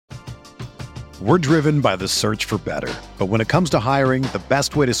We're driven by the search for better. But when it comes to hiring, the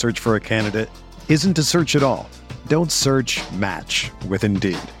best way to search for a candidate isn't to search at all. Don't search, match with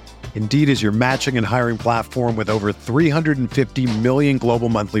Indeed. Indeed is your matching and hiring platform with over 350 million global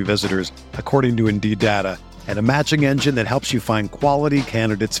monthly visitors, according to Indeed data, and a matching engine that helps you find quality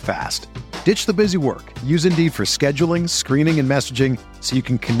candidates fast. Ditch the busy work. Use Indeed for scheduling, screening, and messaging so you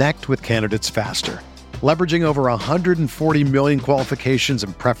can connect with candidates faster. Leveraging over 140 million qualifications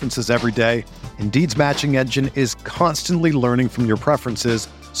and preferences every day, Indeed's matching engine is constantly learning from your preferences,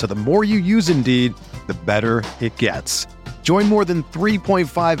 so the more you use Indeed, the better it gets. Join more than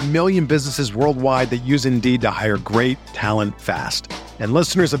 3.5 million businesses worldwide that use Indeed to hire great talent fast. And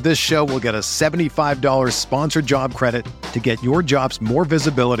listeners of this show will get a $75 sponsored job credit to get your jobs more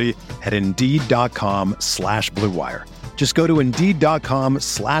visibility at Indeed.com/Blue Wire. Just go to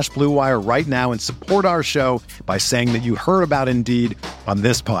Indeed.com/Blue Wire right now and support our show by saying that you heard about Indeed on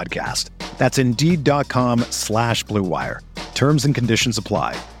this podcast. That's Indeed.com/Blue Wire. Terms and conditions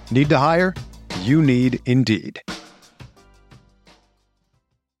apply. Need to hire? You need Indeed.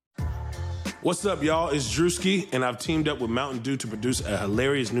 What's up, y'all? It's Drewski, and I've teamed up with Mountain Dew to produce a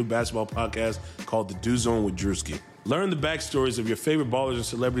hilarious new basketball podcast called The Dew Zone with Drewski. Learn the backstories of your favorite ballers and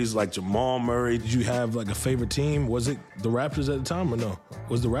celebrities like Jamal Murray. Did you have like a favorite team? Was it the Raptors at the time or no?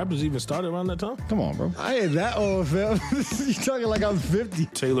 Was the Raptors even started around that time? Come on, bro. I ain't that old, fam. You talking like I'm 50.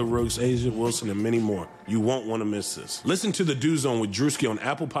 Taylor Rooks, Asia Wilson, and many more. You won't want to miss this. Listen to The Dew Zone with Drewski on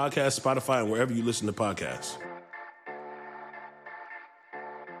Apple Podcasts, Spotify, and wherever you listen to podcasts.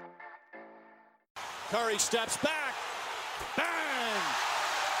 Curry steps back. Bang!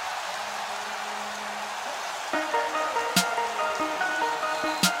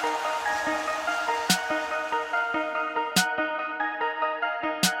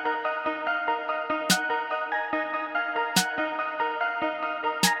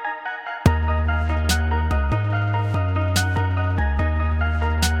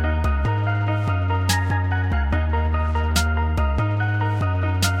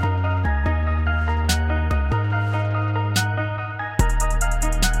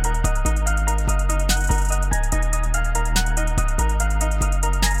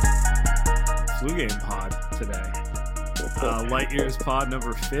 Light Years pod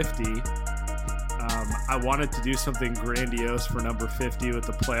number 50. I wanted to do something grandiose for number 50 with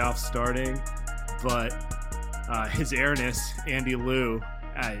the playoffs starting, but His Airness, Andy Liu,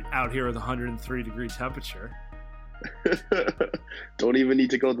 out here with 103-degree temperature. Don't even need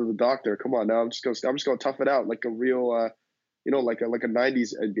to go to the doctor. Come on now. I'm just gonna tough it out like a real like a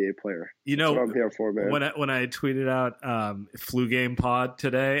 90s NBA player. That's what I'm here for, man. When I tweeted out Flu Game Pod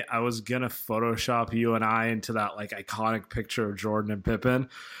today, I was gonna Photoshop you and I into that like iconic picture of Jordan and Pippen,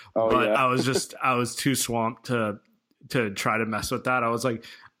 but yeah. I was too swamped to try to mess with that. I was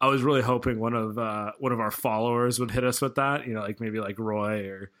really hoping one of our followers would hit us with that, like maybe like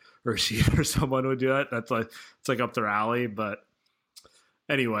Roy or Sheet or someone would do that. That's like it's like up their alley. But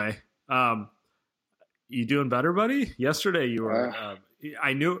anyway, you doing better, buddy? Yesterday you were.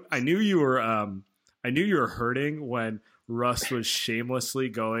 I knew you were hurting when Russ was shamelessly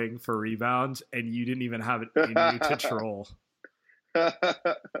going for rebounds, and you didn't even have it in you to troll. I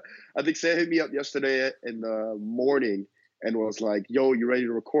think Sam hit me up yesterday in the morning and was like, "Yo, you ready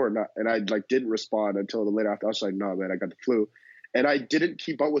to record?" And I like didn't respond until the later after. I was like, "No, man, I got the flu," and I didn't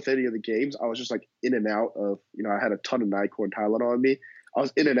keep up with any of the games. I was just like in and out of. I had a ton of Nyquil and Tylenol on me. I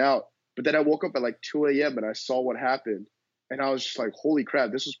was in and out. But then I woke up at like 2 a.m. and I saw what happened, and I was just like, "Holy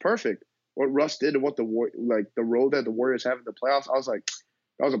crap, this was perfect!" What Russ did and what the road that the Warriors have in the playoffs. I was like,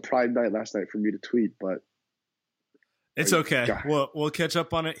 that was a prime night last night for me to tweet. But it's okay. God. We'll catch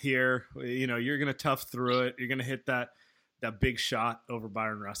up on it here. You're gonna tough through it. You're gonna hit that big shot over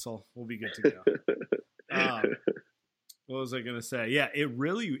Byron Russell. We'll be good to go. What was I gonna say? Yeah, it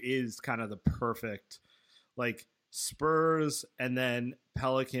really is kind of the perfect like Spurs and then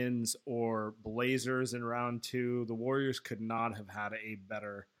Pelicans or Blazers in round 2. The Warriors could not have had a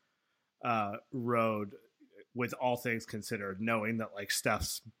better road with all things considered, knowing that like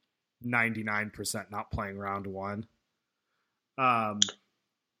Steph's 99% not playing round 1.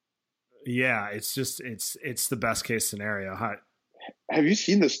 Yeah, it's the best case scenario. Have you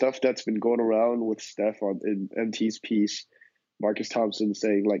seen the stuff that's been going around with Steph in MT's piece? Marcus Thompson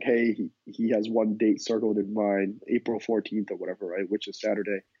saying like, hey, he has one date circled in mind, April 14th or whatever, right? Which is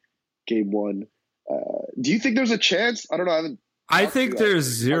Saturday, game 1. Do you think there's a chance? I don't know. I think there's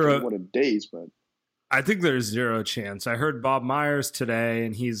zero. One of days, but I think there's zero chance. I heard Bob Myers today,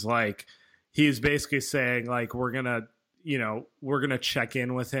 and he's basically saying like, we're gonna check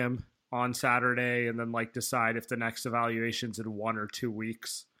in with him on Saturday and then like decide if the next evaluation's in 1 or 2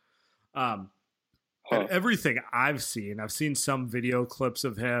 weeks. And everything I've seen some video clips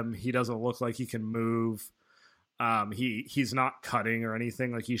of him. He doesn't look like he can move. He's not cutting or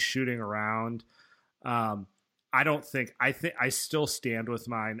anything. Like, he's shooting around. I still stand with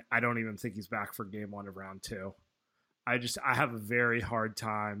mine. I don't even think he's back for game 1 of round 2. I have a very hard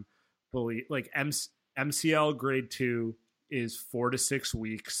time MCL grade 2 is 4 to 6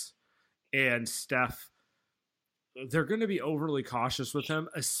 weeks, and Steph, they're going to be overly cautious with him,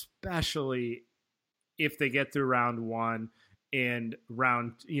 especially if they get through round 1 and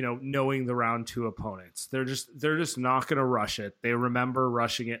knowing the round 2 opponents. They're just not going to rush it. They remember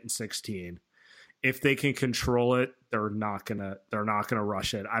rushing it in 16. If they can control it, they're not gonna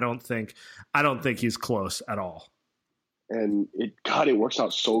rush it. I don't think he's close at all. And it works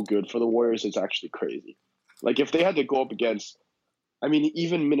out so good for the Warriors. It's actually crazy. Like, if they had to go up against,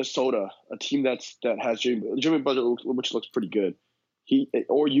 even Minnesota, a team that has Jimmy Butler, which looks pretty good,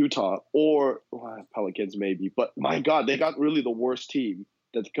 or Utah, or Pelicans maybe. But my God, they got really the worst team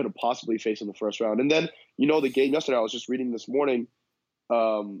that they could have possibly faced in the first round. And then, the game yesterday, I was just reading this morning,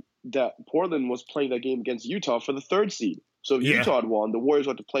 that Portland was playing that game against Utah for the 3rd seed. So if Utah had won, the Warriors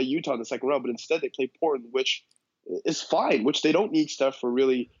had to play Utah in the second round, but instead they played Portland, which is fine, which they don't need Steph for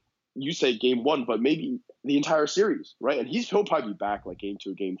really, you say game 1, but maybe the entire series, right? And he'll probably be back like game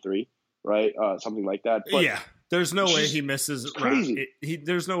 2, game 3, right? Something like that. But yeah, there's no way he misses. Crazy.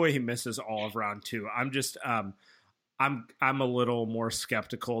 There's no way he misses all of round 2. I'm just, I'm a little more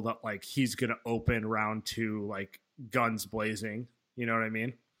skeptical that like he's gonna open round 2 like guns blazing. You know what I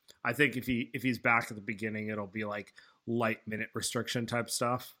mean? I think if he's back at the beginning, it'll be like light minute restriction type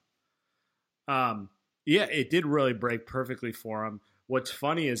stuff. Yeah, it did really break perfectly for him. What's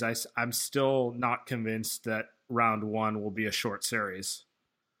funny is I'm still not convinced that round 1 will be a short series.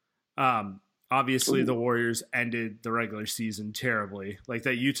 Obviously, the Warriors ended the regular season terribly. Like,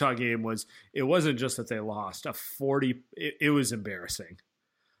 that Utah game it wasn't just that they lost. It was embarrassing.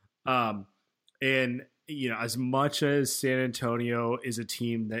 And as much as San Antonio is a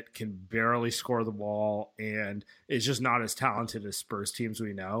team that can barely score the ball and is just not as talented as Spurs teams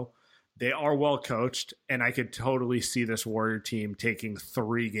we know, they are well coached, and I could totally see this Warrior team taking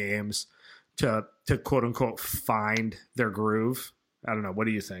 3 games to quote unquote find their groove. I don't know. What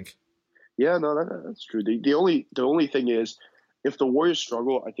do you think? Yeah, no, that's true. The only thing is, if the Warriors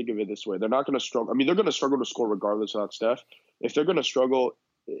struggle, I think of it this way: they're not going to struggle. They're going to struggle to score regardless without Steph. If they're going to struggle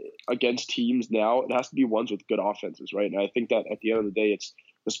against teams now, it has to be ones with good offenses, right? And I think that at the end of the day, it's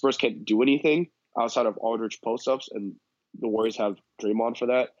the Spurs can't do anything outside of Aldridge post-ups, and the Warriors have Draymond for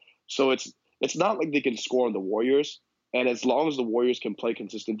that. So it's not like they can score on the Warriors. And as long as the Warriors can play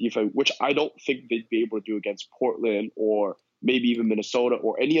consistent defense, which I don't think they'd be able to do against Portland or maybe even Minnesota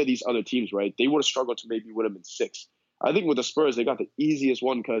or any of these other teams, right? They would have struggled to maybe win them in 6. I think with the Spurs, they got the easiest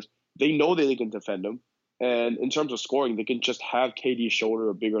one because they know that they can defend them. And in terms of scoring, they can just have KD shoulder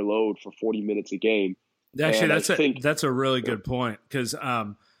a bigger load for 40 minutes a game. Actually, that's a really good point, because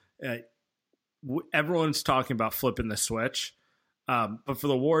everyone's talking about flipping the switch. But for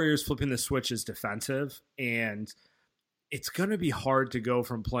the Warriors, flipping the switch is defensive, and it's going to be hard to go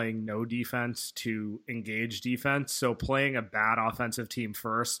from playing no defense to engage defense. So playing a bad offensive team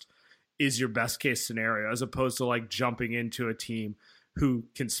first is your best case scenario, as opposed to like jumping into a team who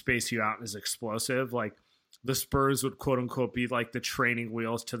can space you out and is explosive. Like, the Spurs would quote unquote be like the training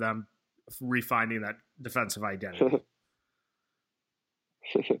wheels to them refining that defensive identity.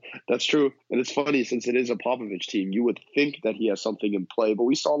 That's true. And it's funny, since it is a Popovich team, you would think that he has something in play, but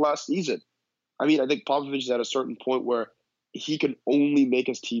we saw last season. I think Popovich is at a certain point where he can only make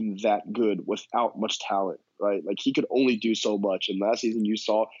his team that good without much talent, right? Like, he could only do so much. And last season you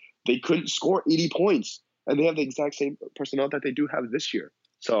saw they couldn't score 80 points, and they have the exact same personnel that they do have this year.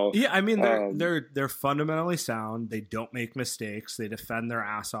 So yeah, they're fundamentally sound. They don't make mistakes. They defend their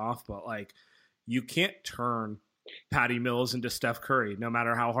ass off, but like, you can't turn Patty Mills into Steph Curry no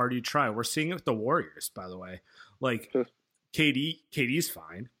matter how hard you try. We're seeing it with the Warriors, by the way. Like, KD's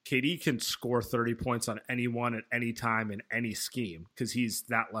fine. KD can score 30 points on anyone at any time in any scheme because he's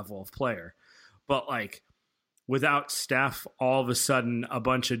that level of player. But like, without Steph, all of a sudden a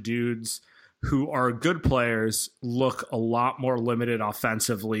bunch of dudes who are good players look a lot more limited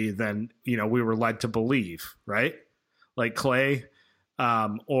offensively than, we were led to believe, right? Like Clay,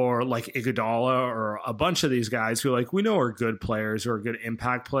 or like Iguodala, or a bunch of these guys who like we know are good players or good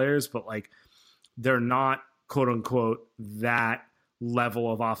impact players, but like, they're not quote unquote that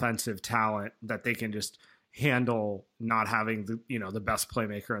level of offensive talent that they can just handle not having the best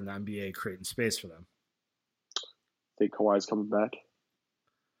playmaker in the NBA creating space for them. Think Kawhi's coming back?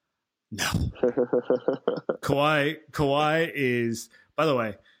 No. Kawhi is, by the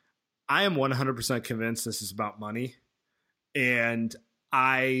way, I am 100% convinced this is about money. And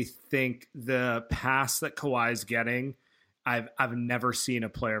I think the pass that Kawhi is getting, I've never seen a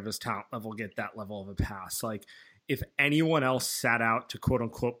player of his talent level get that level of a pass. Like, if anyone else sat out to quote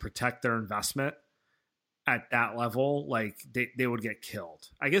unquote protect their investment at that level, like they would get killed.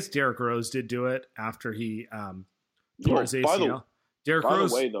 I guess Derrick Rose did do it after he tore his ACL. By the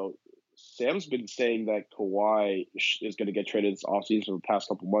way, though, Sam's been saying that Kawhi is going to get traded this offseason for the past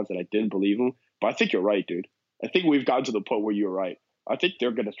couple months, and I didn't believe him. But I think you're right, dude. I think we've gotten to the point where you're right. I think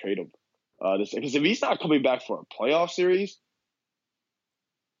they're going to trade him. Because if he's not coming back for a playoff series,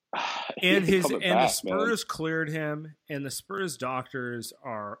 and the Spurs cleared him, and the Spurs doctors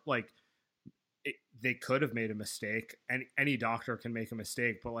are like, they could have made a mistake, and any doctor can make a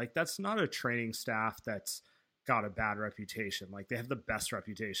mistake, but like that's not a training staff that's got a bad reputation. Like they have the best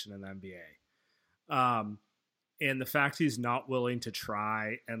reputation in the NBA. And the fact he's not willing to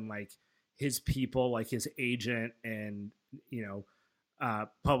try, and like his people, like his agent and,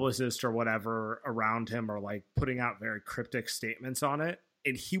 publicist or whatever around him are like putting out very cryptic statements on it,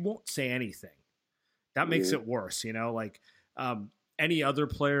 and he won't say anything. That makes it worse, any other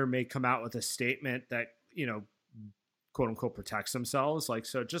player may come out with a statement that, quote unquote protects themselves. Like,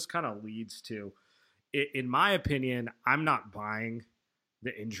 so it just kind of leads to, in my opinion, I'm not buying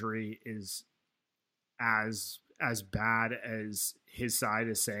the injury is as bad as his side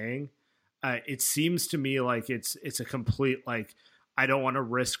is saying. It seems to me like it's a complete, like, I don't want to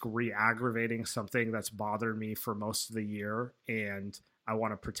risk re-aggravating something that's bothered me for most of the year, and I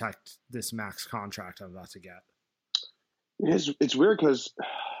want to protect this max contract I'm about to get. It's weird because,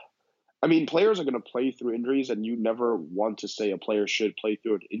 players are going to play through injuries, and you never want to say a player should play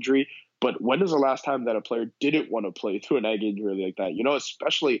through an injury. But when is the last time that a player didn't want to play through an egg injury like that?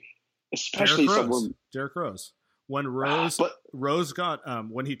 Especially someone. Derrick Rose. When Rose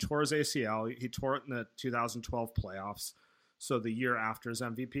got when he tore his ACL, he tore it in the 2012 playoffs. So the year after his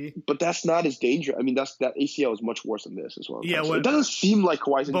MVP. But that's not as dangerous. that ACL is much worse than this as well. Yeah, it doesn't seem like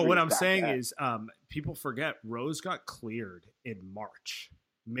Kawhi's injury. But what I'm saying is, people forget Rose got cleared in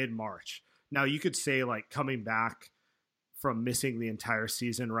mid-March. Now you could say like coming back from missing the entire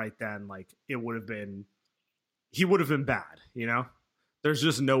season right then, like he would have been bad. There's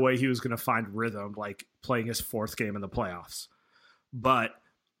just no way he was going to find rhythm like playing his fourth game in the playoffs. But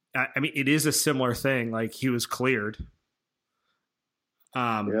it is a similar thing. Like he was cleared. You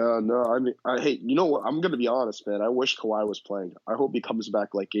know what? I'm gonna be honest, man. I wish Kawhi was playing. I hope he comes back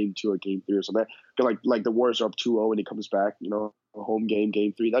like game 2 or game 3 or something. Like the Warriors are up 2-0 and he comes back. A home game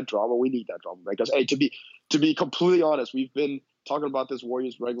 3. That drama, we need that drama. Because to be completely honest, we've been talking about this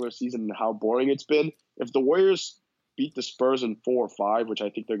Warriors regular season and how boring it's been. If the Warriors beat the Spurs in 4 or 5, which I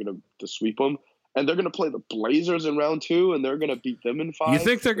think they're gonna sweep them, and they're gonna play the Blazers in round 2, and they're gonna beat them in 5. You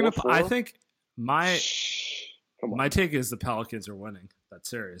think they're gonna? I think my take is the Pelicans are winning that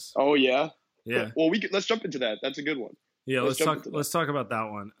series. Oh yeah. Well, let's jump into that. That's a good one. Yeah, let's talk about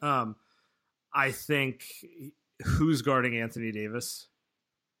that one. I think who's guarding Anthony Davis?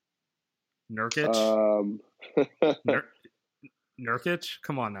 Nurkic. Nurkic.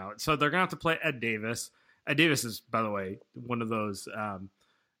 Come on now. So they're gonna have to play Ed Davis. Ed Davis is, by the way, one of those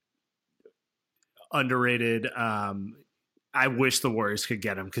underrated. I wish the Warriors could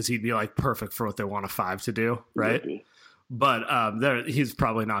get him because he'd be like perfect for what they want a 5 to do, right? Maybe. But he's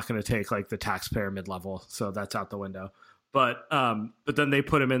probably not going to take like the taxpayer mid-level, so that's out the window. But then they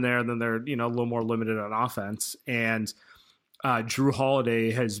put him in there, and then they're a little more limited on offense. And Drew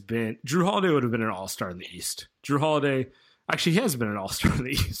Holiday would have been an all-star in the East. Drew Holiday actually he has been an all-star in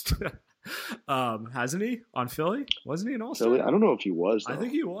the East. Hasn't he on Philly? Wasn't he an all-star? Philly? I don't know if he was. Though. I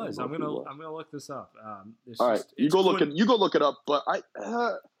think he was. I'm gonna look this up. All right, you go look it up. But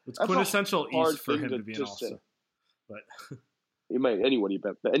it's quintessential East for him to be an all-star. But anybody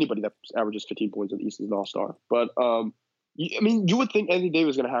that averages 15 points in the East is an all-star. But you would think Anthony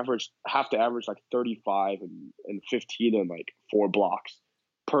Davis is going to have to average like 35 and 15 and like 4 blocks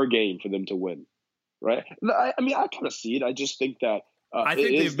per game for them to win, right? I kind of see it. I just think that I think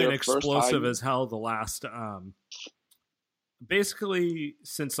they've been explosive as hell the last basically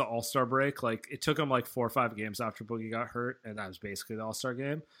since the All-Star break. Like it took them like 4 or 5 games after Boogie got hurt, and that was basically the All-Star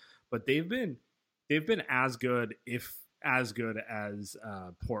game. But they've been as good, if as good as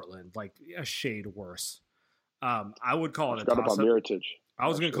Portland, like a shade worse. I would call it a toss-up. I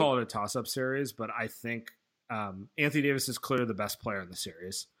was going to call it a toss-up series, but I think Anthony Davis is clearly the best player in the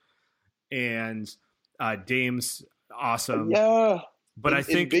series, and Dame's awesome. Yeah, but I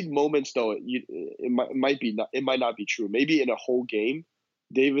think in big moments though, it might not be true. Maybe in a whole game,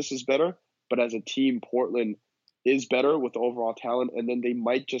 Davis is better, but as a team, Portland is better with the overall talent, and then they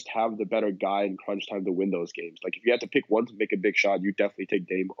might just have the better guy in crunch time to win those games. Like if you had to pick one to make a big shot, you definitely take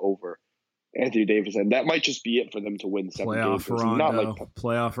Dame over Anthony Davis, and that might just be it for them to win 7 games.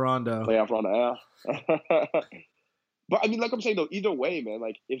 Playoff Rondo. Yeah. But I mean, like I'm saying though, either way, man,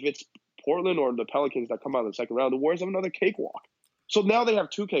 like if it's Portland or the Pelicans that come out in the second round, the Warriors have another cakewalk. So now they have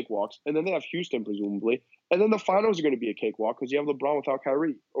 2 cakewalks, and then they have Houston presumably, and then the finals are going to be a cakewalk because you have LeBron without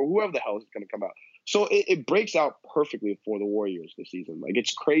Kyrie or whoever the hell is going to come out. So it breaks out perfectly for the Warriors this season. Like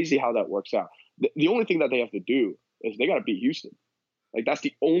it's crazy how that works out. The only thing that they have to do is they got to beat Houston. Like that's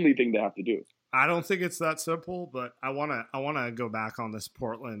the only thing they have to do. I don't think it's that simple, but I wanna go back on this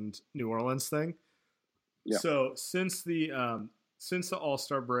Portland New Orleans thing. Yeah. So since the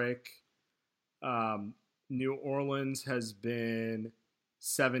All-Star break, New Orleans has been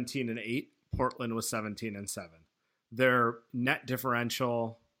 17-8. Portland was 17-7. Their net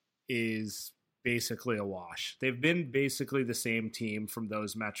differential is basically a wash. They've been basically the same team from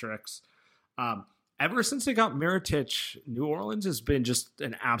those metrics. Ever since they got Mirotic, New Orleans has been just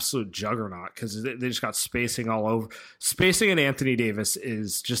an absolute juggernaut because they just got spacing all over. Spacing in Anthony Davis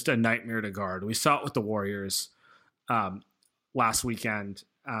is just a nightmare to guard. We saw it with the Warriors last weekend.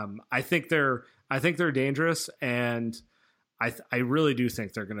 I think they're dangerous, and I really do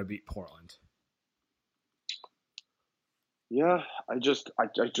think they're going to beat Portland. Yeah, I just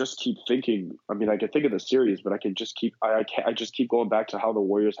keep thinking. I mean, I can think of the series, but I just keep going back to how the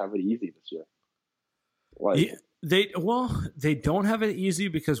Warriors have it easy this year. Like they don't have it easy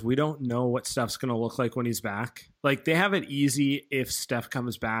because we don't know what Steph's going to look like when he's back. Like they have it easy if Steph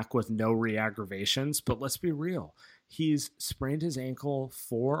comes back with no re-aggravations, but let's be real. He's sprained his ankle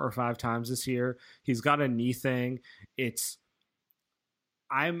 4 or 5 times this year. He's got a knee thing.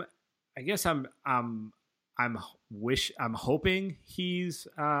 I'm hoping he's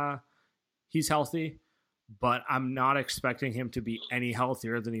healthy, but I'm not expecting him to be any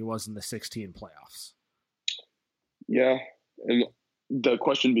healthier than he was in the 16 playoffs. Yeah, and the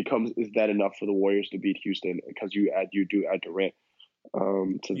question becomes: is that enough for the Warriors to beat Houston? Because you do add Durant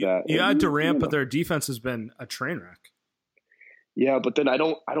to that. You add Durant, but their defense has been a train wreck. Yeah, but then I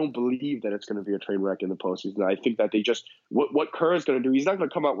don't believe that it's going to be a train wreck in the postseason. I think that they just what Kerr is going to do. He's not going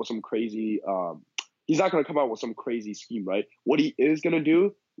to come out with some crazy. He's not going to come out with some crazy scheme, right? What he is going to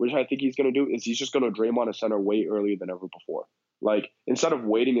do, which I think he's going to do, is he's just going to Draymond a center way earlier than ever before. Like instead of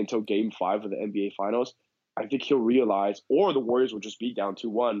waiting until Game 5 of the NBA Finals, I think he'll realize, or the Warriors will just be down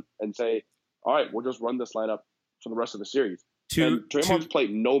 2-1 and say, "All right, we'll just run this lineup for the rest of the series." Draymond's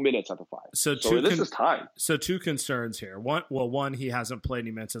played no minutes at the 5, so this is time. So 2 concerns here. One, he hasn't played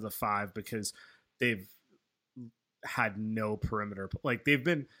any minutes at the 5 because they've had no perimeter. Like they've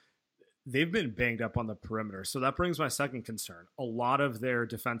been banged up on the perimeter. So that brings my second concern. A lot of their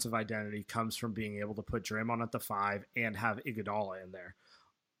defensive identity comes from being able to put Draymond at the 5 and have Iguodala in there.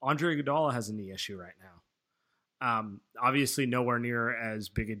 Andre Iguodala has a knee issue right now. Obviously nowhere near as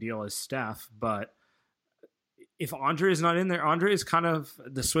big a deal as Steph, but if Andre is not in there, Andre is kind of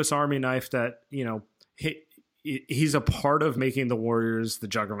the Swiss Army knife that, he's a part of making the Warriors the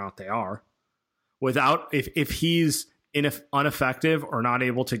juggernaut they are. If he's ineffective or not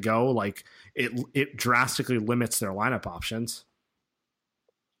able to go, like it drastically limits their lineup options.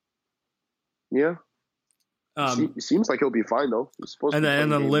 Yeah. It seems like he'll be fine though. And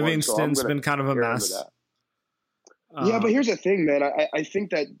then Livingston's been kind of a mess. Yeah, but here's the thing, man. I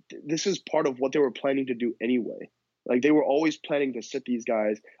think that this is part of what they were planning to do anyway. Like they were always planning to sit these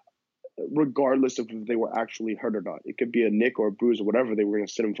guys regardless of if they were actually hurt or not. It could be a nick or a bruise or whatever. They were going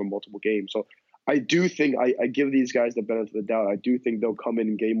to sit them for multiple games. So I do think I give these guys the benefit of the doubt. I do think they'll come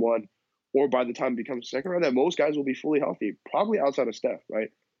in Game 1 or by the time it becomes second round that most guys will be fully healthy, probably outside of Steph, right?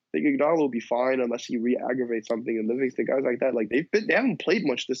 I think Iguodala will be fine unless he re-aggravates something, and Livingston, guys like that, like they haven't played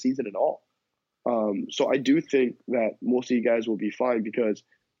much this season at all. So I do think that most of you guys will be fine because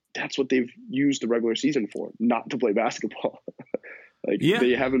that's what they've used the regular season for, not to play basketball.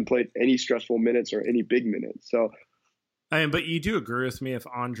 They haven't played any stressful minutes or any big minutes. So, but you do agree with me if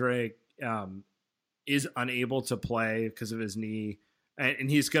Andre is unable to play because of his knee, and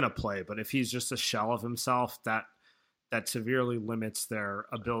he's going to play, but if he's just a shell of himself, that severely limits their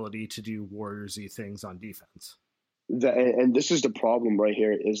ability to do Warriors-y things on defense. And this is the problem right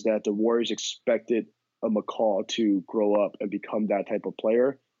here, is that the Warriors expected a McCaw to grow up and become that type of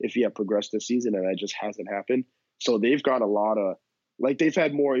player if he had progressed this season, and that just hasn't happened. So they've got a lot of, they've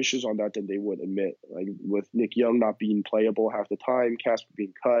had more issues on that than they would admit. Like with Nick Young not being playable half the time, Casper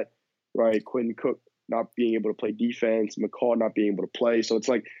being cut, right? Quinn Cook not being able to play defense, McCaw not being able to play. So it's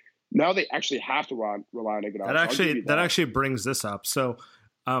like now they actually have to rely on Iguodala. That actually brings this up. So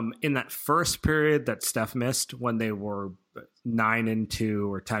In that first period that Steph missed when they were 9-2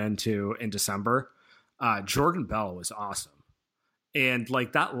 or 10-2 in December, Jordan Bell was awesome. And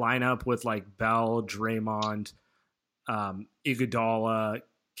like that lineup with like Bell, Draymond, Iguodala,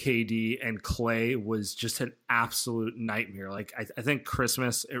 KD, and Clay was just an absolute nightmare. Like I think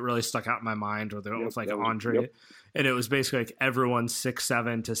Christmas, it really stuck out in my mind where they went with like Andre, and it was basically like everyone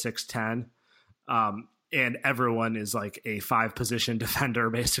 6'7" to 6'10", and everyone is like a 5-position defender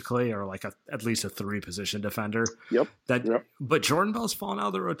basically, or like at least a 3-position defender. But Jordan Bell's fallen out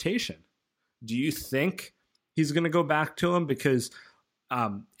of the rotation. Do you think he's going to go back to him? Because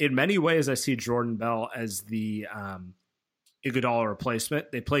in many ways, I see Jordan Bell as the Iguodala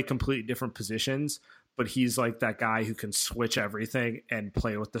replacement. They play completely different positions, but he's like that guy who can switch everything and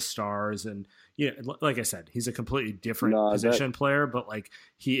play with the stars. And like I said, he's a completely different position player, but like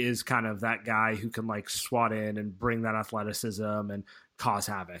he is kind of that guy who can like swat in and bring that athleticism and cause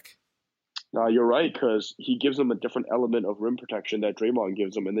havoc. No, you're right, because he gives them a different element of rim protection that Draymond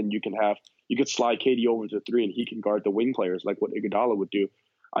gives them, and then you could slide KD over to 3, and he can guard the wing players like what Iguodala would do.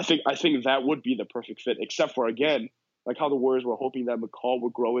 I think that would be the perfect fit, except for, again, like how the Warriors were hoping that McCall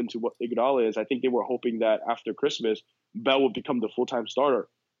would grow into what Iguodala is. I think they were hoping that after Christmas, Bell would become the full-time starter.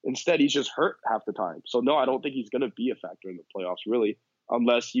 Instead, he's just hurt half the time. So, no, I don't think he's going to be a factor in the playoffs, really,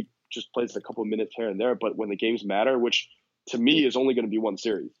 unless he just plays a couple of minutes here and there. But when the games matter, which to me is only going to be one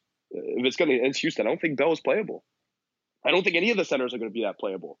series, if it's going to end Houston, I don't think Bell is playable. I don't think any of the centers are going to be that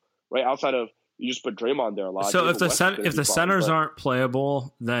playable, right? Outside of you just put Draymond there a lot. So if the centers aren't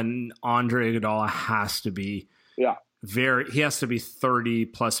playable, then Andre Iguodala has to be he has to be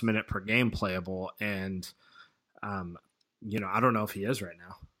 30+ minute per game playable, and I don't know if he is right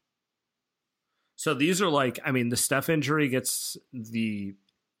now. So these are like, I mean, the Steph injury gets the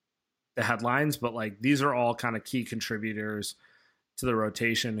headlines, but like these are all kind of key contributors to the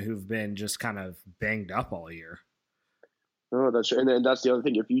rotation who've been just kind of banged up all year. Oh, that's true. And then that's the other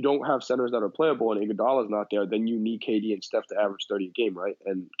thing. If you don't have centers that are playable and Iguodala's not there, then you need KD and Steph to average 30 a game, right?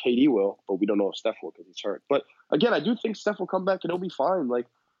 And KD will, but we don't know if Steph will because he's hurt. But again, I do think Steph will come back and he'll be fine. Like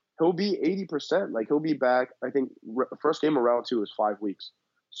he'll be 80%. Like he'll be back. I think first game of round 2 is 5 weeks.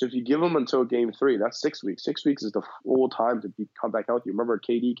 So if you give him until game 3, that's 6 weeks. 6 weeks is the full time to come back healthy. Remember,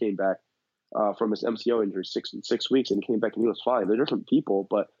 KD came back from his MCL injury 6 weeks, and he came back and he was fine. They're different people,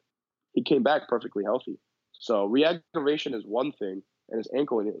 but he came back perfectly healthy. So reactivation is one thing, and his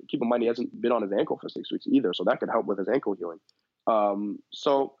ankle, and keep in mind he hasn't been on his ankle for 6 weeks either, so that could help with his ankle healing.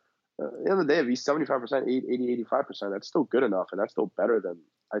 So at the end of the day, if he's 75%, 80, 85%, that's still good enough, and that's still better than,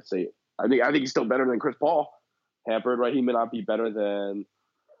 I'd say, I think he's still better than Chris Paul. Hampered, right? He may not be better than,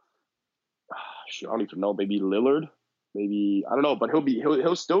 I don't even know, maybe Lillard. Maybe, I don't know, but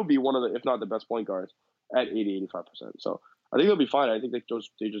he'll still be one of the, if not the best point guards at 80, 85%. So I think he'll be fine. I think they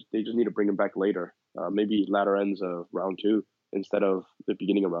just need to bring him back later, maybe latter ends of round 2 instead of the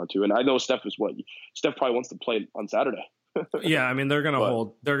beginning of round 2. And I know Steph probably wants to play on Saturday. Yeah, I mean they're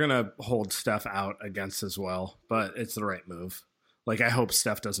gonna hold Steph out against as well, but it's the right move. Like I hope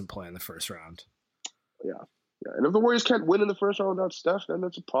Steph doesn't play in the first round. Yeah. And if the Warriors can't win in the first round without Steph, then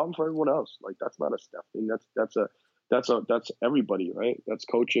that's a problem for everyone else. Like that's not a Steph thing. That's everybody, right? That's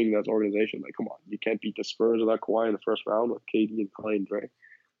coaching, that's organization. Like, come on, you can't beat the Spurs without Kawhi in the first round with KD and Clay and Dre.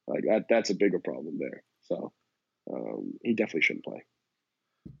 Like that's a bigger problem there. So he definitely shouldn't play.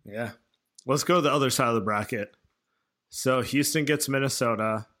 Yeah. Let's go to the other side of the bracket. So Houston gets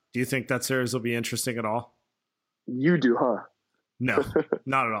Minnesota. Do you think that series will be interesting at all? You do, huh? No,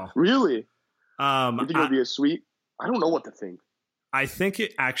 not at all. Really? You think it'll be a sweep? I don't know what to think. I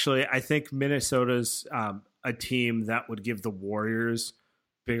think Minnesota's a team that would give the Warriors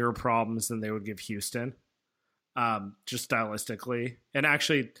bigger problems than they would give Houston, just stylistically. And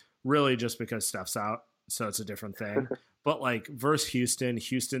actually, really just because Steph's out, so it's a different thing. But like versus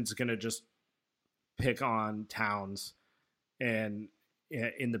Houston's going to just pick on Towns and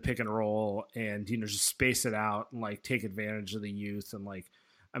in the pick and roll and, just space it out and like take advantage of the youth. And like,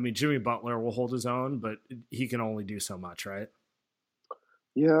 I mean, Jimmy Butler will hold his own, but he can only do so much, right?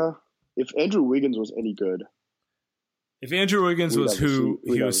 Yeah. If Andrew Wiggins was any good. If Andrew Wiggins was who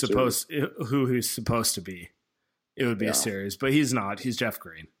he's supposed to be, it would be a series, but he's not. He's Jeff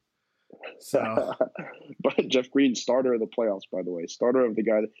Green. So, but Jeff Green, starter of the playoffs, by the way, starter of the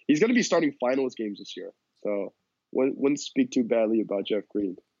guy. He's going to be starting finals games this year. So wouldn't speak too badly about Jeff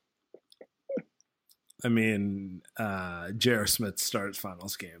Green. I mean, J.R. Smith starts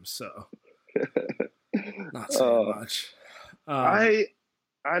finals games, so not so much. I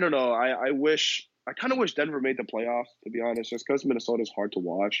don't know. I kind of wish Denver made the playoffs, to be honest, just because Minnesota's hard to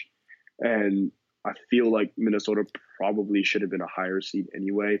watch. And I feel like Minnesota probably should have been a higher seed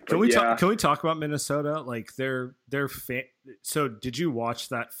anyway. Can we talk about Minnesota? Like their so did you watch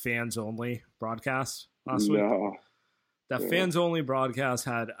that fans only broadcast last week? That fans only broadcast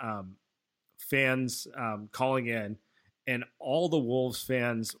had fans calling in, and all the Wolves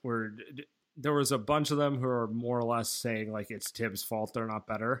fans there was a bunch of them who are more or less saying like it's Tibbs' fault they're not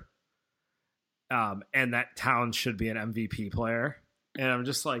better. And that Towns should be an MVP player. And I'm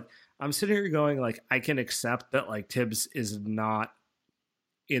just like, I'm sitting here going like, I can accept that like Tibbs is not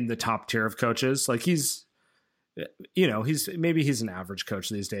in the top tier of coaches. Like he's an average coach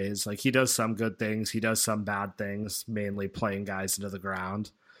these days. Like he does some good things. He does some bad things, mainly playing guys into the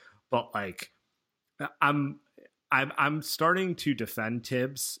ground. But like, I'm starting to defend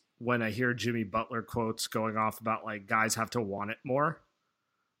Tibbs when I hear Jimmy Butler quotes going off about like guys have to want it more.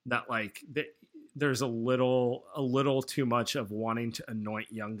 That like there's a little too much of wanting to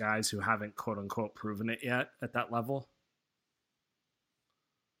anoint young guys who haven't quote unquote proven it yet at that level.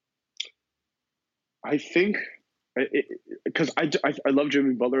 I think because I love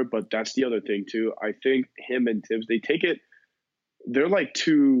Jimmy Butler, but that's the other thing too. I think him and Tibbs, they're like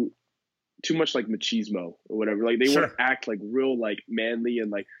too much like machismo or whatever. Like they want to act like real like manly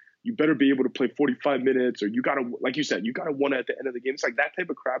and like you better be able to play 45 minutes or you gotta, like you said, you gotta win at the end of the game. It's like that type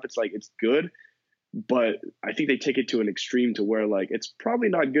of crap. It's like it's good, but I think they take it to an extreme to where like it's probably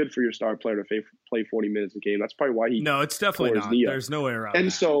not good for your star player to play 40 minutes a game. That's probably why it's definitely not. There's no way around.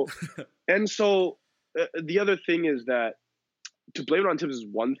 And so the other thing is that to blame it on Tibbs is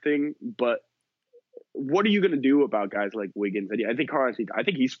one thing, but what are you going to do about guys like Wiggins? I think honestly, I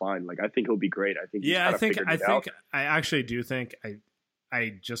think he's fine. Like I think he'll be great. I think I actually do think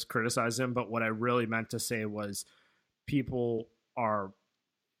I just criticized him, but what I really meant to say was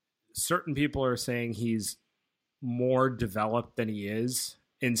certain people are saying he's more developed than he is,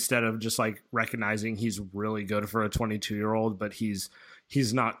 instead of just like recognizing he's really good for a 22-year-old, but he's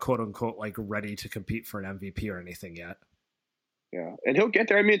not quote unquote like ready to compete for an MVP or anything yet. Yeah, and he'll get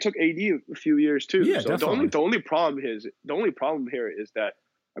there. I mean, it took AD a few years too. Yeah, so definitely. The only problem here is that,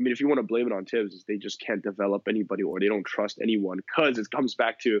 I mean, if you want to blame it on Tibbs, is they just can't develop anybody or they don't trust anyone, because it comes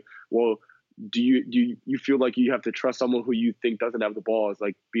back to, well, do you feel like you have to trust someone who you think doesn't have the ball, as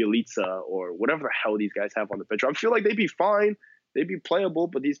like Bielitsa or whatever the hell these guys have on the bench? I feel like they'd be fine, they'd be playable,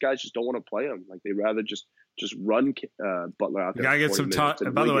 but these guys just don't want to play them. Like they'd rather just run Butler out there. Gotta get some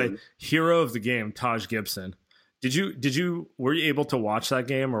by the way, hero of the game, Taj Gibson. Were you able to watch that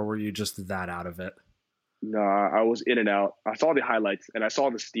game, or were you just that out of it? No, I was in and out. I saw the highlights and I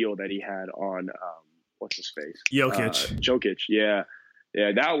saw the steal that he had on what's his face? Jokic. Yeah.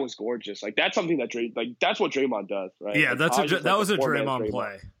 Yeah, that was gorgeous. Like that's something that that's what Draymond does, right? Yeah, like, that was a Draymond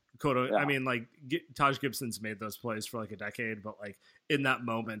play. Yeah. I mean, like Taj Gibson's made those plays for like a decade, but like in that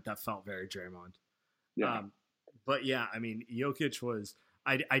moment, that felt very Draymond. Yeah. But yeah, I mean, Jokic was.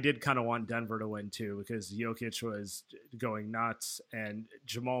 I did kind of want Denver to win too, because Jokic was going nuts and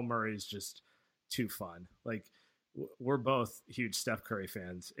Jamal Murray's just too fun. Like we're both huge Steph Curry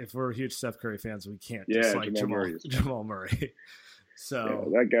fans. If we're huge Steph Curry fans, we can't dislike Jamal Murray.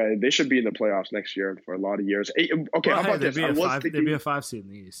 So that guy, they should be in the playoffs next year for a lot of years. Hey, okay, how about this? They'd be a 5 seed in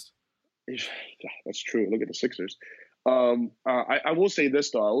the East. Yeah, that's true. Look at the Sixers. I will say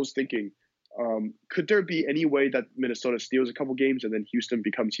this though. I was thinking, could there be any way that Minnesota steals a couple games and then Houston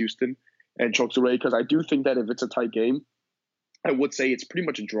becomes Houston and chokes away? Because I do think that if it's a tight game, I would say it's pretty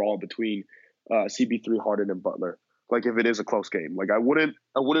much a draw between CP3, Harden, and Butler. Like if it is a close game, like I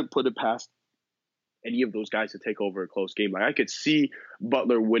wouldn't put it past any of those guys to take over a close game. Like I could see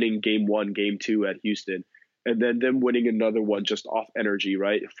Butler winning game 1, game 2 at Houston, and then them winning another one just off energy,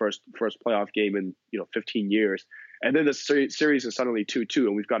 right? First playoff game in 15 years. And then the series is suddenly 2-2,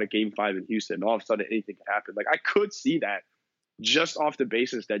 and we've got a game 5 in Houston. And all of a sudden, anything can happen. Like I could see that just off the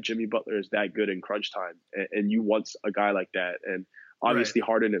basis that Jimmy Butler is that good in crunch time, and you want a guy like that. And obviously,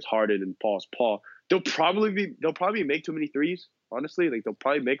 Harden is Harden, and Paul's Paul. They'll probably make too many threes. Honestly, like they'll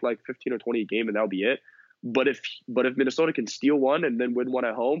probably make like 15 or 20 a game, and that'll be it. But if Minnesota can steal one and then win one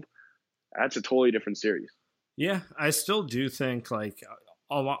at home, that's a totally different series. Yeah, I still do think like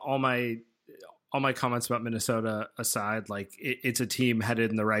all my comments about Minnesota aside, like it's a team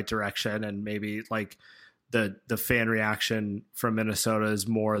headed in the right direction, and maybe like the fan reaction from Minnesota is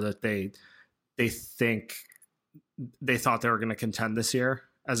more that they think they thought they were going to contend this year,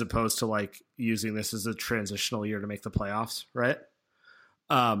 as opposed to like using this as a transitional year to make the playoffs, right?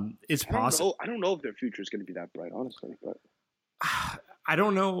 It's possible. I don't know if their future is going to be that bright, honestly, but I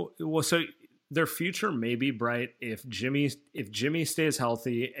don't know. Well, so their future may be bright if Jimmy stays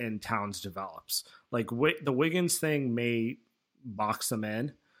healthy and Towns develops. Like the Wiggins thing may box them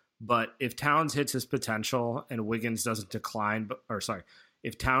in, But if Towns hits his potential and Wiggins doesn't decline,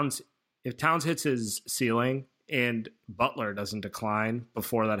 if Towns hits his ceiling and Butler doesn't decline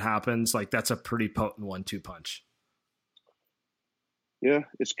before that happens, like that's a pretty potent 1-2 punch. Yeah,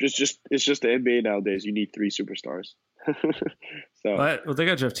 it's just the NBA nowadays. You need 3 superstars. Well, they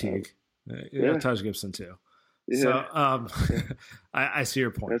got Jeff Teague. You got Taj Gibson too. Yeah. So I see your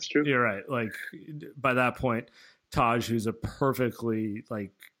point. That's true. You're right. Like by that point, Taj, who's a perfectly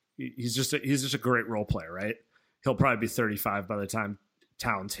he's just a great role player, right? He'll probably be 35 by the time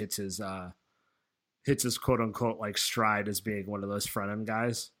Towns hits his quote unquote like stride as being one of those front end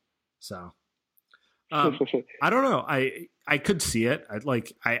guys. So I don't know. I could see it.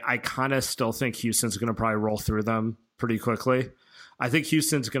 I kind of still think Houston's going to probably roll through them pretty quickly. I think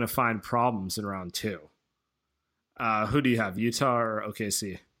Houston's going to find problems in round 2. Who do you have, Utah or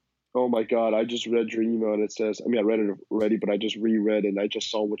OKC? Oh my God! I just read your email and it says. I mean, I read it already, but I just reread and I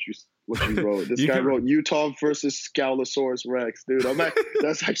just saw what you wrote. This guy wrote Utah versus Scalosaurus Rex, dude.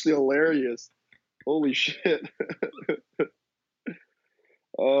 That's actually hilarious. Holy shit!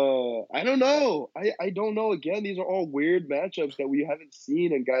 I don't know. I don't know. Again, these are all weird matchups that we haven't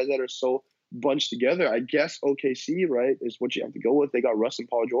seen and guys that are so bunched together. I guess OKC, right, is what you have to go with. They got Russ and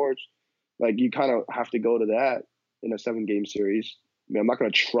Paul George. Like, you kind of have to go to that in a 7-game series. I mean, I'm not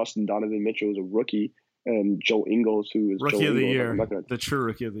going to trust in Donovan Mitchell as a rookie and Joe Ingles, who is rookie Joe of the Ingles. year, the true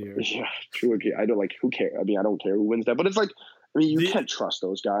rookie of the year. Yeah, true rookie. I don't who cares? I mean, I don't care who wins that, but it's like, I mean, you can't trust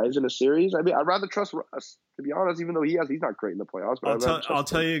those guys in a series. I mean, I'd rather trust Russ, to be honest, even though he's not great in the playoffs. But I'll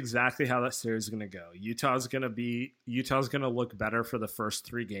tell you exactly how that series is going to go. Utah's going to look better for the first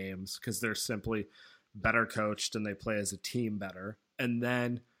 3 games because they're simply better coached and they play as a team better. And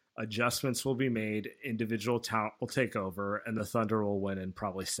then adjustments will be made, individual talent will take over, and the Thunder will win in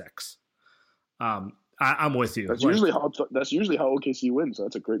probably 6. I'm with you. That's usually how OKC wins. So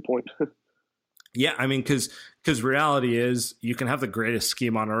that's a great point. Yeah, I mean, because reality is you can have the greatest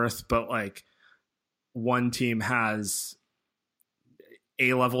scheme on earth, but like one team has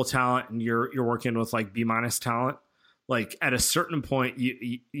A-level talent and you're working with like B- talent. Like at a certain point,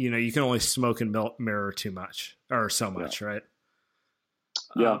 you can only smoke and mirror too much or so much, right?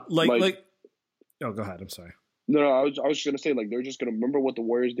 Yeah, oh, go ahead. I'm sorry. No, I was just gonna say, like, they're just gonna remember what the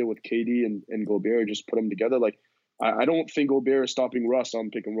Warriors did with KD and Gobert, just put them together. Like, I don't think Gobert is stopping Russ on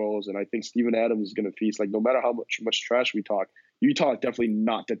pick and rolls, and I think Steven Adams is gonna feast. Like, no matter how much trash we talk, Utah is definitely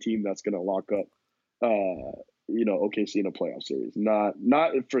not the team that's gonna lock up, OKC in a playoff series. Not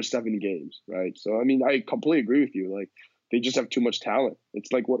for 7 games, right? So I mean, I completely agree with you. Like, they just have too much talent.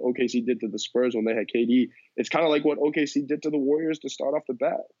 It's like what OKC did to the Spurs when they had KD. It's kind of like what OKC did to the Warriors to start off the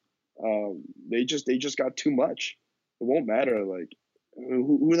bat. They just got too much. It won't matter. Like,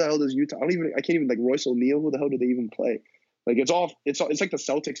 who the hell does Utah? I can't even like Royce O'Neal. Who the hell do they even play? Like, it's like the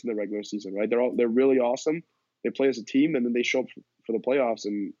Celtics in the regular season, right? They're really awesome. They play as a team, and then they show up for the playoffs,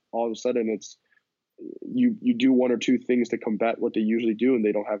 and all of a sudden it's you do 1 or 2 things to combat what they usually do, and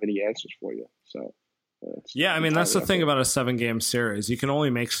they don't have any answers for you. So. Yeah, I mean, that's the thing about a 7-game series. You can only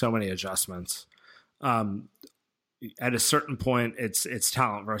make so many adjustments. At a certain point, it's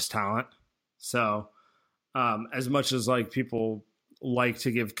talent versus talent. So as much as like people like to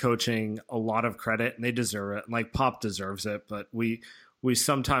give coaching a lot of credit, and they deserve it, and like Pop deserves it, but we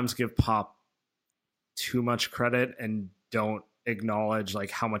sometimes give Pop too much credit and don't acknowledge like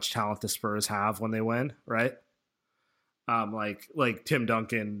how much talent the Spurs have when they win, right? Like Tim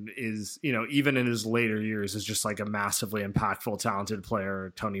Duncan is, even in his later years, is just like a massively impactful, talented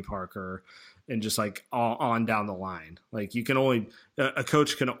player. Tony Parker, and just like on down the line. Like a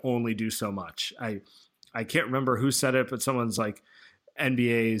coach can only do so much. I can't remember who said it, but someone's like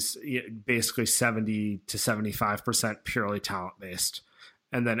NBA's basically 70 to 75% purely talent based,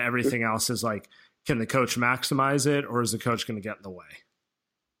 and then everything else is like, can the coach maximize it, or is the coach going to get in the way?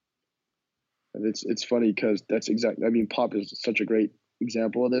 And it's funny because that's exactly. I mean, Pop is such a great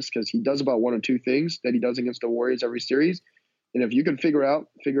example of this because he does about 1 or 2 things that he does against the Warriors every series, and if you can figure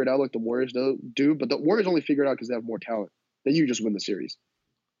it out like the Warriors do, but the Warriors only figure it out because they have more talent, then you just win the series.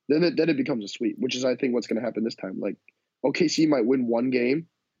 Then it becomes a sweep, which is I think what's going to happen this time. Like OKC might win 1 game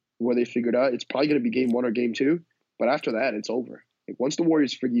where they figured out it's probably going to be game 1 or game 2, but after that it's over. Like once the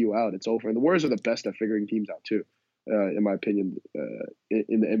Warriors figure you out, it's over. And the Warriors are the best at figuring teams out too. In my opinion,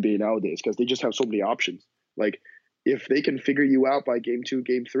 in the NBA nowadays, because they just have so many options. Like, if they can figure you out by game 2,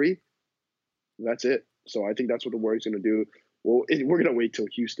 game 3, that's it. So I think that's what the Warriors are going to do. Well, we're going to wait till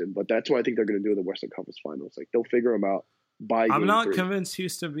Houston, but that's what I think they're going to do in the Western Conference Finals. Like, they'll figure them out by game 3. I'm not convinced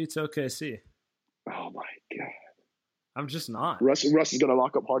Houston beats OKC. Oh, my God. I'm just not. Russ is going to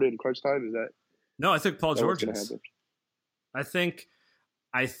lock up Harden in crunch time? Is that? No, I think Paul George is. I think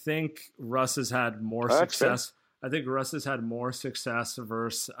I think Russ has had more success. Fair. I think Russ has had more success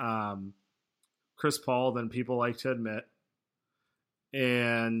versus Chris Paul than people like to admit.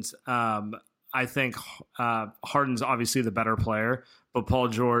 And I think Harden's obviously the better player, but Paul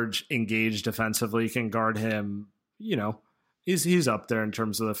George engaged defensively, can guard him. You know, he's up there in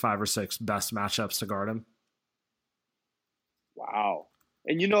terms of the 5 or 6 best matchups to guard him. Wow.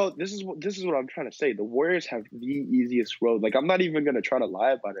 And you know, this is what I'm trying to say. The Warriors have the easiest road. Like, I'm not even gonna try to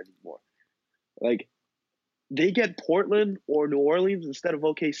lie about it anymore. Like, they get Portland or New Orleans instead of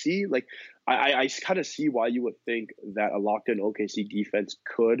OKC. Like, I kind of see why you would think that a locked-in OKC defense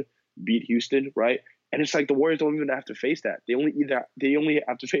could beat Houston, right? And it's like the Warriors don't even have to face that. They only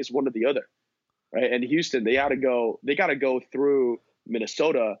have to face one or the other, right? And Houston, they got to go through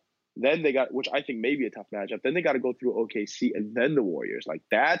Minnesota. Then they got, which I think may be a tough matchup. Then they got to go through OKC and then the Warriors. Like,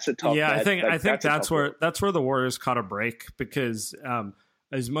 that's a tough. Yeah, I think that's where the Warriors caught a break, because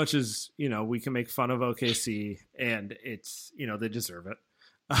as much as, you know, we can make fun of OKC, and it's, you know, they deserve it,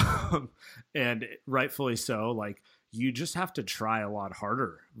 and rightfully so. Like, you just have to try a lot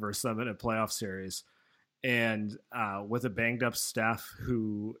harder versus them in a playoff series, and with a banged up Steph,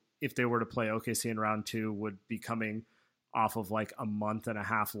 who, if they were to play OKC in round 2, would be coming off of like a month and a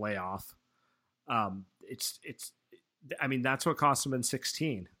half layoff. I mean, that's what cost them in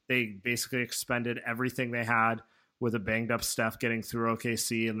 16. They basically expended everything they had with a banged up Steph getting through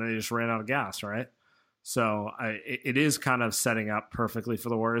OKC, and they just ran out of gas, right? So it is kind of setting up perfectly for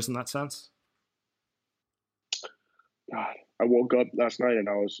the Warriors in that sense. God, I woke up last night and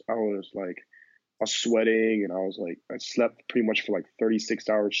I was sweating, and I slept pretty much for like 36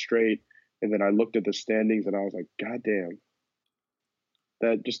 hours straight. And then I looked at the standings and I was like, God damn.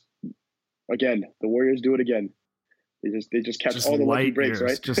 That just, again, the Warriors do it again. They just catch all the lucky breaks,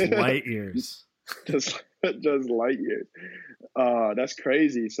 right? Just light years. just light years. That's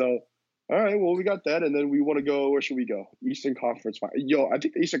crazy. So, all right, well, we got that. And then we want to go, where should we go? Eastern Conference Finals. Yo, I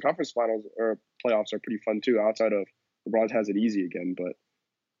think the Eastern Conference Finals or playoffs are pretty fun too, outside of LeBron has it easy again. But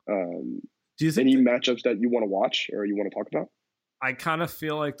do you think any matchups that you want to watch or you want to talk about? I kind of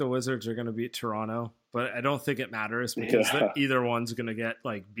feel like the Wizards are going to beat Toronto, but I don't think it matters, because either one's going to get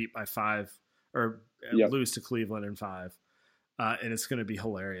like beat by 5 or lose to Cleveland in 5. And it's going to be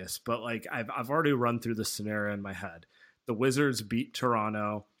hilarious. But like, I've already run through the scenario in my head. The Wizards beat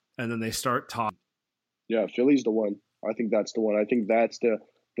Toronto, and then they start talking. Yeah, Philly's the one. I think that's the one. I think that's the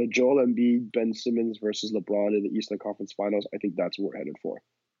Joel Embiid, Ben Simmons versus LeBron in the Eastern Conference Finals. I think that's what we're headed for.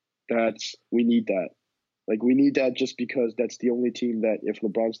 We need that. Like, we need that just because that's the only team that, if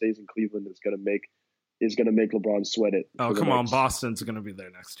LeBron stays in Cleveland, is gonna make LeBron sweat it. Oh, come on, Boston's gonna be there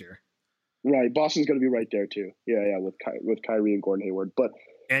next year. Right, Boston's gonna be right there too. Yeah, with Kyrie and Gordon Hayward,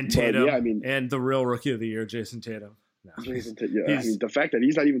 and Tatum, yeah, I mean, and the real Rookie of the Year, Jason Tatum. No. I mean, the fact that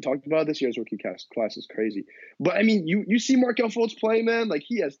he's not even talked about this year's rookie class is crazy. But I mean, you see Markelle Fultz play, man. Like,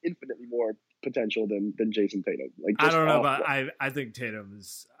 he has infinitely more potential than Jason Tatum. Like, I don't know, but I think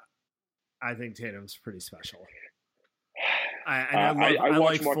Tatum's pretty special. I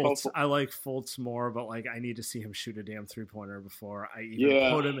like Fultz. I like Fultz more, but like, I need to see him shoot a damn 3-pointer before I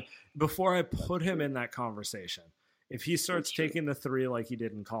even put him in that conversation. If he starts taking the 3 like he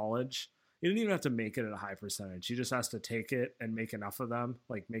did in college, he didn't even have to make it at a high percentage. He just has to take it and make enough of them,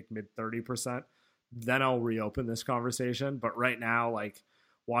 like make mid 30%. Then I'll reopen this conversation. But right now, like,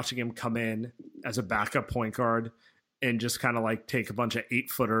 watching him come in as a backup point guard and just kind of like take a bunch of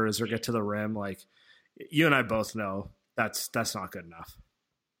 8-footers or get to the rim, like, you and I both know that's not good enough.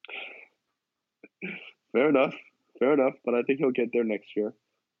 Fair enough. But I think he'll get there next year.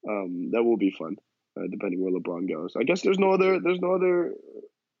 That will be fun, depending where LeBron goes. I guess there's no other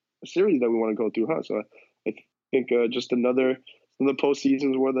series that we want to go through, huh? So I think just another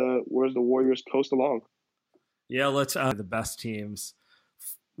postseasons where the Warriors coast along. Yeah, let's the best teams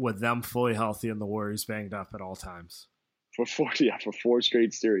with them fully healthy and the Warriors banged up at all times. For 4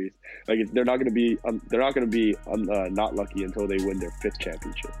 straight series. Like, they're not going to be not lucky until they win their 5th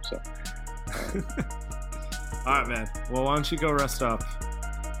championship. So, all right, man. Well, why don't you go rest up,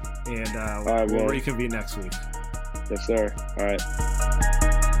 and we'll reconvene next week. Yes, sir. All right.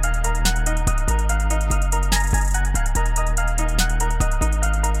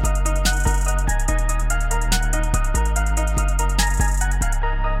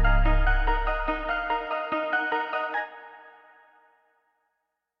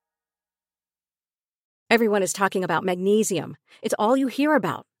 Everyone is talking about magnesium. It's all you hear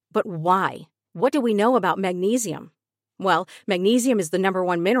about. But why? What do we know about magnesium? Well, magnesium is the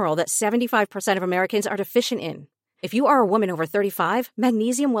 #1 mineral that 75% of Americans are deficient in. If you are a woman over 35,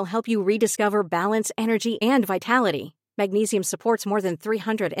 magnesium will help you rediscover balance, energy, and vitality. Magnesium supports more than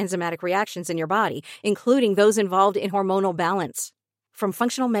 300 enzymatic reactions in your body, including those involved in hormonal balance. From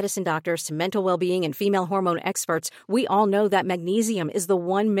functional medicine doctors to mental well-being and female hormone experts, we all know that magnesium is the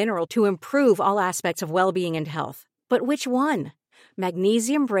one mineral to improve all aspects of well-being and health. But which one?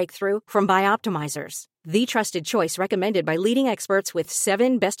 Magnesium Breakthrough from Bioptimizers, the trusted choice recommended by leading experts with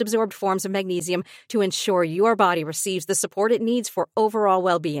 7 best-absorbed forms of magnesium to ensure your body receives the support it needs for overall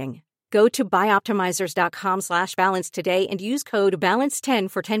well-being. Go to bioptimizers.com/balance today and use code BALANCE10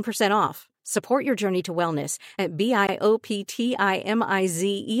 for 10% off. Support your journey to wellness at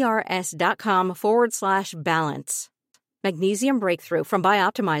bioptimizers.com/balance. Magnesium Breakthrough from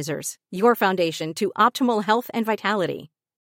Bioptimizers, your foundation to optimal health and vitality.